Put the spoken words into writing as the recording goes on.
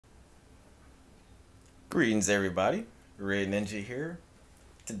Greetings everybody, Redninja here.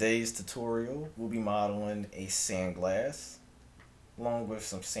 Today's tutorial we'll be modeling a sand glass along with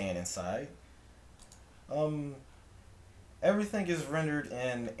some sand inside. Um, Everything is rendered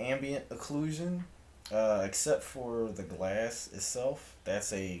in ambient occlusion except for the glass itself.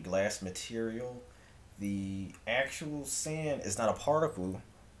 That's a glass material. The actual sand is not a particle,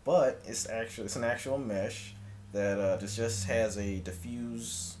 but it's an actual mesh that just has a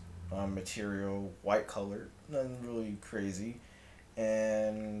diffuse material, white colored, nothing really crazy.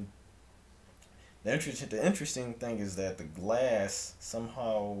 And the interesting thing is that the glass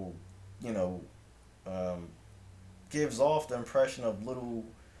somehow, you know, um, gives off the impression of little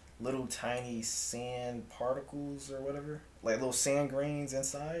tiny sand particles or whatever, like little sand grains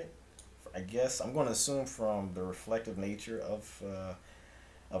inside. I guess I'm going to assume from the reflective nature of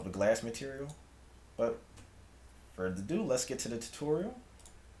the glass material. But further ado, let's get to the tutorial.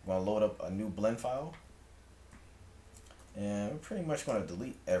 I'm going to load up a new blend file, and we're pretty much going to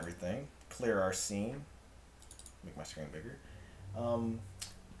delete everything, clear our scene, make my screen bigger. Um,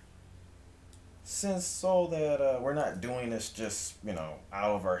 since so that we're not doing this just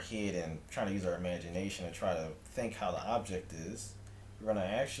out of our head and trying to use our imagination and try to think how the object is, we're going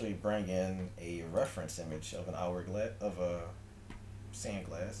to actually bring in a reference image of an hourglass of a sand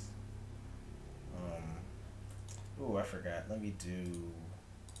glass. Ooh, I forgot. Let me do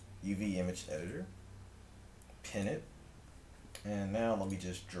UV image editor, pin it, and now let me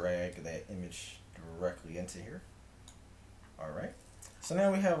just drag that image directly into here. Alright, so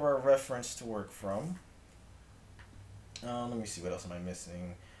now we have our reference to work from. Let me see, what else am I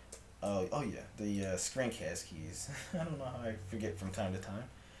missing? Oh yeah, the screencast keys. I don't know how I forget from time to time.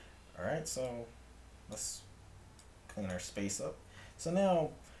 Alright, so let's clean our space up. So now,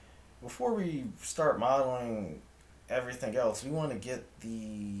 before we start modeling everything else, we want to get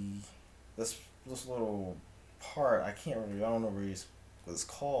this little part. I don't know what it's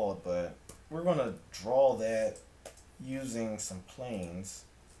called, but we're going to draw that using some planes.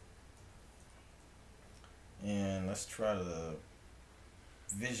 And let's try to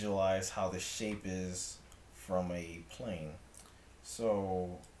visualize how the shape is from a plane.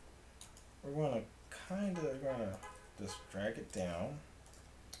 So we're going to just drag it down,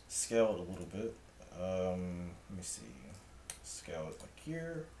 scale it a little bit. Let me see, scale it like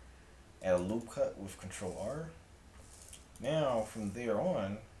here, add a loop cut with Control R. Now from there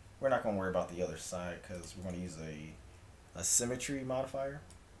on, we're not going to worry about the other side because we're going to use a symmetry modifier.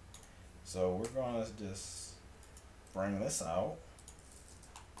 So we're going to just bring this out.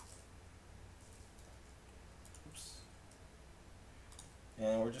 Oops.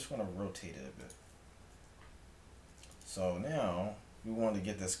 And we're just going to rotate it a bit. So now we want to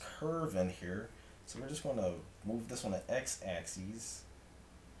get this curve in here. So we're just going to move this on the x-axis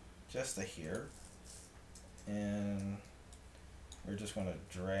just to here. And we're just going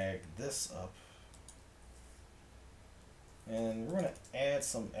to drag this up. And we're going to add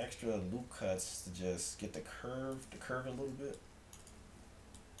some extra loop cuts to just get the curve a little bit.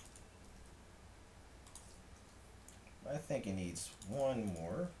 I think it needs one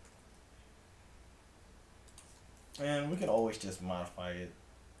more. And we can always just modify it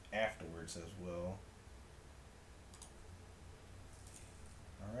afterwards as well.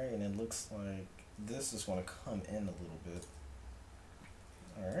 Alright, and it looks like this is going to come in a little bit.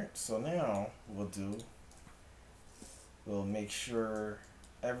 Alright, so now we'll make sure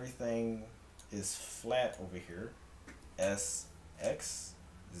everything is flat over here, SX0,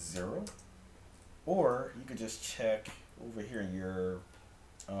 or you could just check over here in your,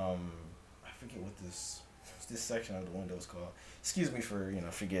 I forget what this section of the window is called. Excuse me for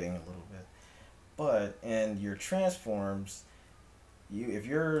forgetting a little bit. But in your transforms, if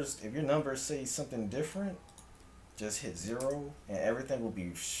your numbers say something different, just hit 0 and everything will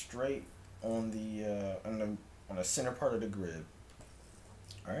be straight on the center part of the grid.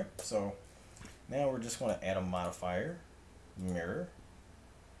 Alright, so now we're just going to add a modifier, mirror,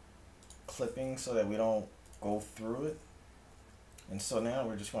 clipping so that we don't go through it. And so now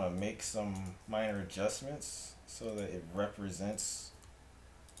we're just going to make some minor adjustments so that it represents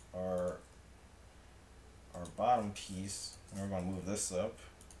our bottom piece. And we're going to move this up.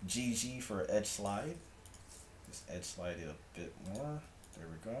 GG for edge slide. Just edge slide it a bit more. There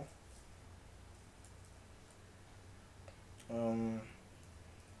we go.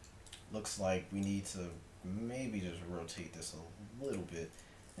 Looks like we need to maybe just rotate this a little bit.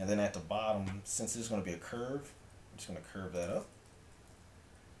 And then at the bottom, since there's going to be a curve, I'm just going to curve that up.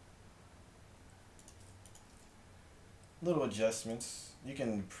 Little adjustments. You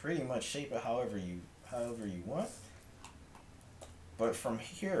can pretty much shape it however you want. But from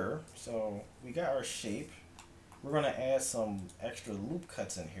here, so we got our shape. We're going to add some extra loop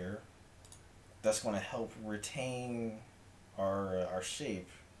cuts in here. That's going to help retain our shape,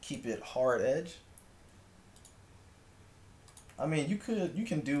 keep it hard edge. I mean, you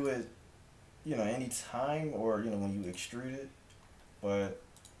can do it, you know, anytime, or you know, when you extrude it, but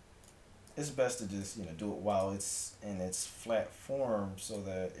it's best to just, you know, do it while it's in its flat form so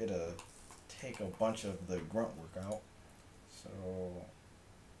that it'll take a bunch of the grunt work out. So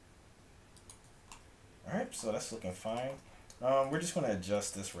alright, so that's looking fine. We're just going to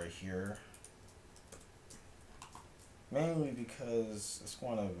adjust this right here, mainly because it's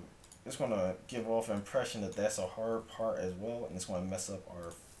going to give off an impression that that's a hard part as well, and it's going to mess up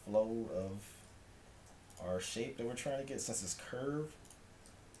our flow of our shape that we're trying to get since it's curved.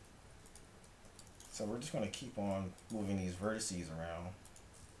 So we're just going to keep on moving these vertices around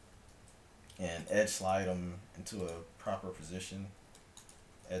and edge slide them into a proper position.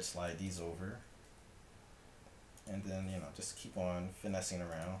 Edge slide these over, and then, you know, just keep on finessing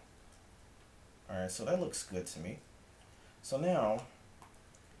around. Alright, so that looks good to me. So now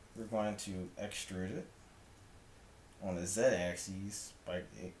we're going to extrude it on the Z axis by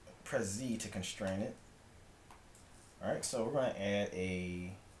press Z to constrain it. Alright, so we're going to add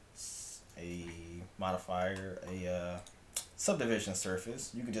a modifier, a subdivision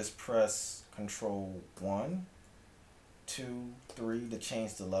surface. You can just press Control 1, 2, 3 to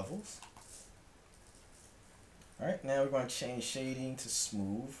change the levels. Alright, now we're going to change shading to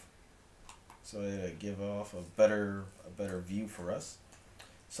smooth, so it'll give off a better view for us.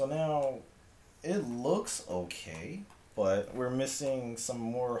 So now it looks okay, but we're missing some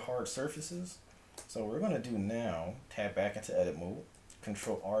more hard surfaces. So what we're going to do now, tab back into edit mode,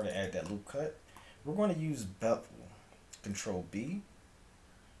 Control R to add that loop cut. We're going to use bevel, Control B,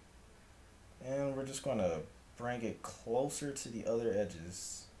 and we're just going to bring it closer to the other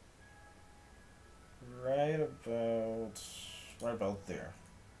edges, right about there.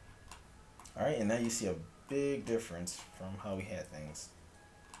 Alright, and now you see a big difference from how we had things.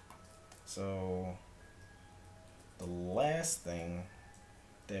 So the last thing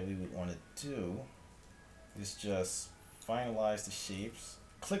that we would want to do is just finalize the shapes.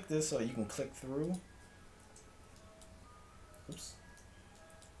 Click this so you can click through. Oops.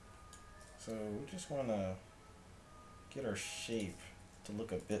 So we just want to get our shape to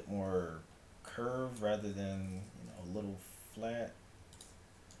look a bit more curved rather than, you know, a little flat.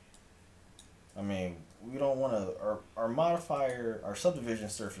 I mean, we don't want to, our modifier, our subdivision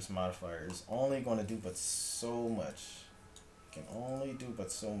surface modifier is only going to do but so much. It can only do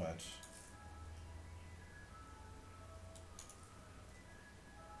but so much.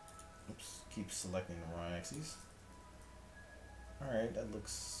 Oops, keep selecting the wrong axes. Alright, that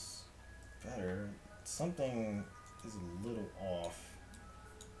looks better. Something is a little off.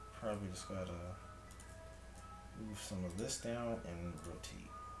 Probably just gotta move some of this down and rotate.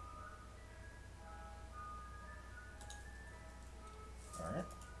 Alright.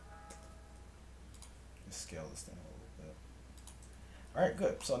 Just scale this down a little bit. Alright,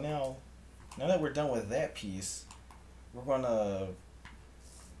 good. So now that we're done with that piece, we're gonna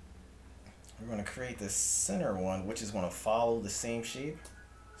create this center one, which is gonna follow the same shape.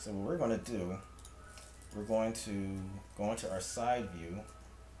 So what we're gonna do, we're going to go into our side view,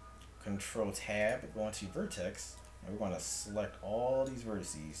 Control Tab, go into Vertex, and we're going to select all these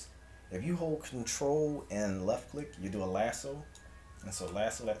vertices. If you hold Control and left click, you do a lasso, and so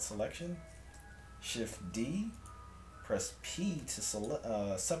lasso that selection. Shift D, press P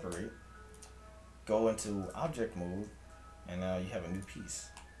to separate, go into object mode, and now you have a new piece.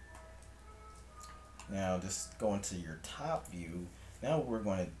 Now just go into your top view. Now what we're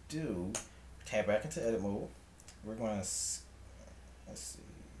going to do, tab back into edit mode. We're going to, let's see.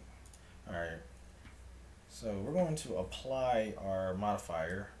 Alright, so we're going to apply our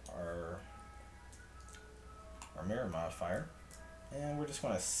modifier, our mirror modifier, and we're just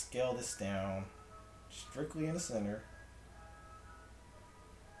going to scale this down strictly in the center,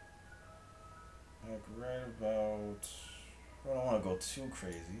 like right about, I don't want to go too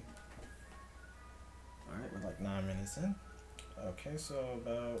crazy. Alright, we're like 9 minutes in. Okay, so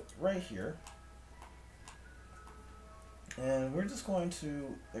about right here. And we're just going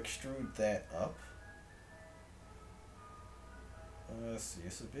to extrude that up. Let's see,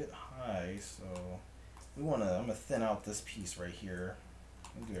 it's a bit high, so I'm gonna thin out this piece right here.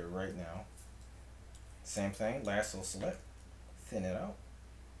 I'll do it right now. Same thing, lasso select, thin it out,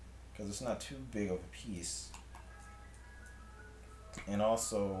 because it's not too big of a piece. And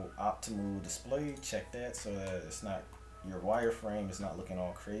also optimal display, check that so that it's not, your wireframe is not looking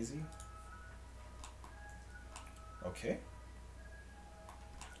all crazy. Okay.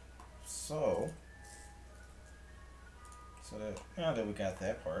 So that now that we got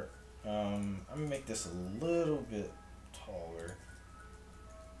that part, I'm gonna make this a little bit taller.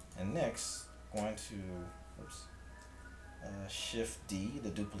 And next, going to Shift D to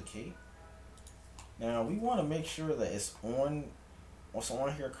duplicate. Now we want to make sure that it's also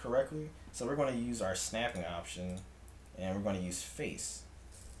on here correctly. So we're going to use our snapping option, and we're going to use face.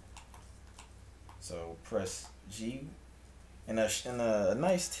 So press G. And a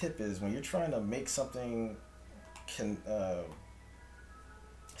nice tip is when you're trying to make something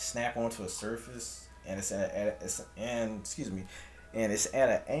snap onto a surface and it's at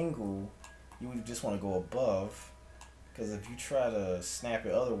an angle, you would just want to go above, because if you try to snap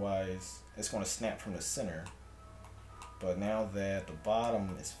it otherwise, it's going to snap from the center. But now that the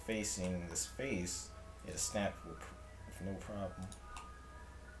bottom is facing this face, it'll snap with no problem.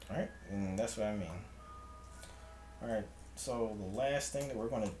 Alright, and that's what I mean. Alright, so the last thing that we're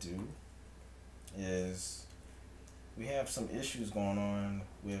going to do is we have some issues going on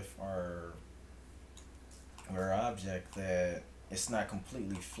with our object, that it's not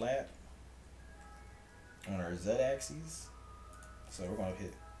completely flat on our z-axis. So we're going to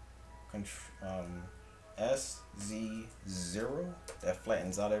hit SZ0, that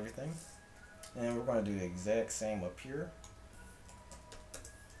flattens out everything, and we're going to do the exact same up here,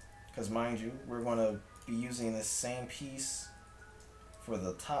 because mind you, we're going to be using this same piece for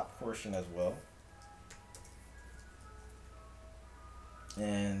the top portion as well,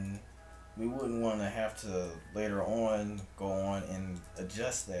 and we wouldn't want to have to later on go on and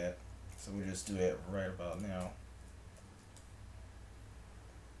adjust that, so we just do it right about now.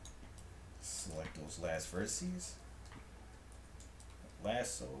 Select those last vertices,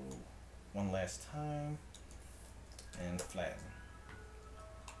 lasso one last time, and flatten.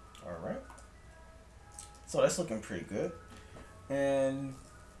 Alright, so that's looking pretty good, and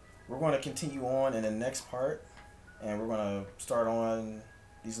we're going to continue on in the next part, and we're going to start on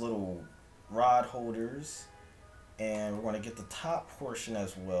these little rod holders, and we're going to get the top portion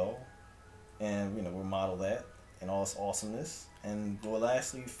as well, and we'll model that in all its awesomeness, and we'll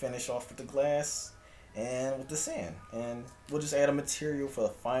lastly finish off with the glass and with the sand, and we'll just add a material for the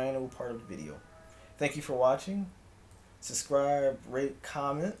final part of the video. Thank you for watching. Subscribe, rate,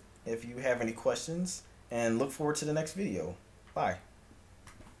 comment if you have any questions, and look forward to the next video. Bye.